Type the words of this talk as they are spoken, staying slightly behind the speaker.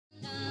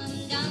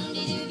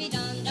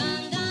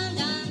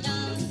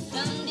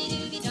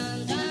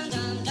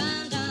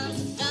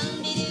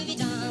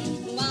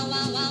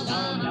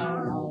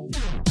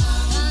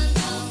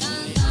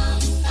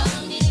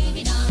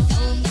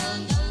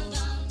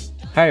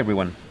Hi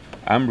everyone,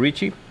 I'm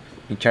Richie,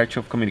 in charge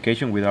of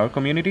communication with our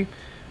community,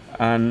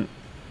 and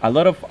a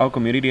lot of our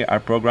community are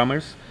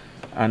programmers,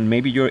 and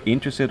maybe you're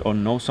interested or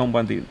know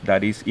someone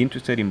that is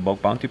interested in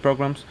bug bounty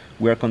programs.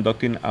 We are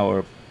conducting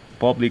our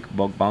public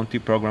bug bounty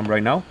program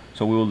right now,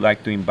 so we would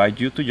like to invite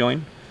you to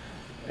join.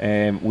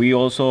 We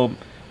also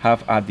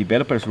have a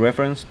developer's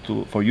reference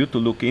for you to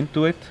look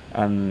into it,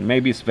 and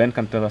maybe Sven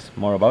can tell us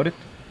more about it.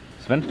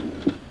 Sven?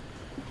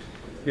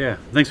 Yeah,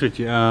 thanks,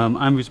 Richie.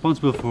 I'm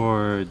responsible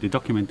for the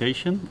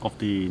documentation of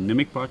the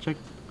Nimiq project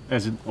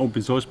as an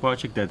open source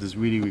project that is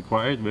really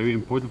required, very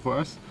important for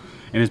us.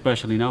 And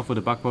especially now for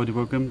the bug bounty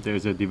program,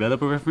 there's a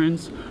developer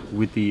reference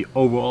with the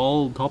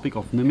overall topic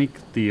of Nimiq,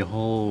 the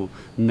whole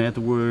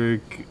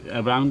network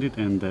around it,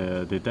 and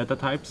the data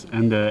types,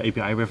 and the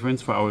API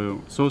reference for our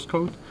source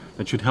code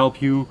that should help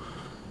you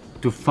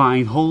to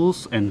find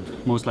holes and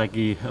most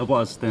likely help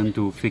us then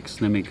to fix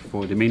Nimiq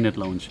for the mainnet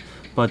launch.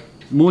 But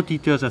more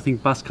details, I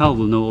think Pascal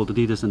will know all the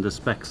details and the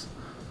specs.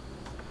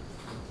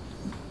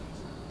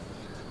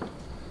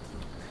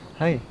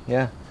 Hi,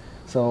 yeah.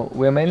 So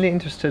we're mainly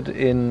interested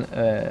in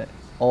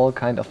all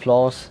kind of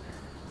flaws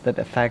that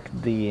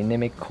affect the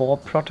Nimiq core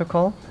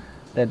protocol.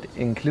 That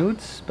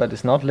includes, but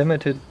is not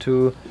limited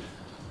to,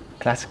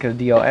 classical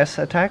DOS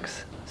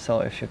attacks. So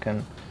if you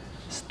can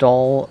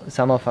stall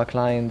some of our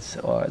clients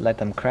or let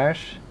them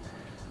crash,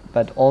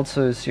 but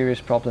also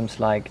serious problems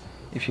like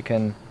if you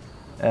can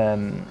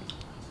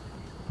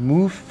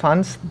move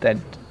funds that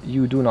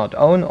you do not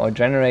own or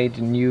generate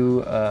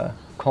new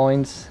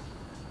coins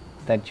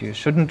that you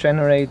shouldn't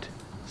generate.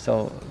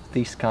 So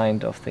these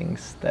kind of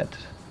things that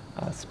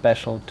are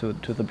special to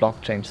the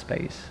blockchain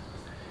space.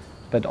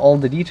 But all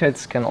the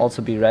details can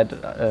also be read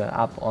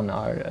up on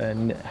our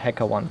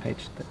HackerOne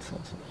page. That's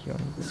also here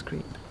on the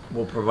screen.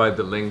 We'll provide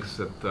the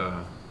links at the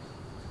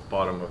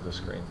bottom of the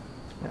screen.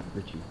 Yeah,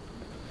 Richie.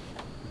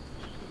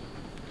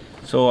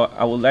 So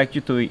I would like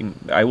to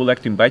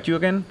invite you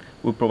again.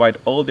 We'll provide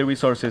all the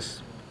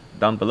resources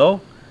down below,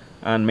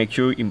 and make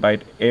sure you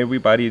invite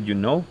everybody you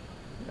know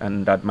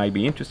and that might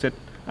be interested,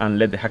 and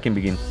let the hacking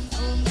begin.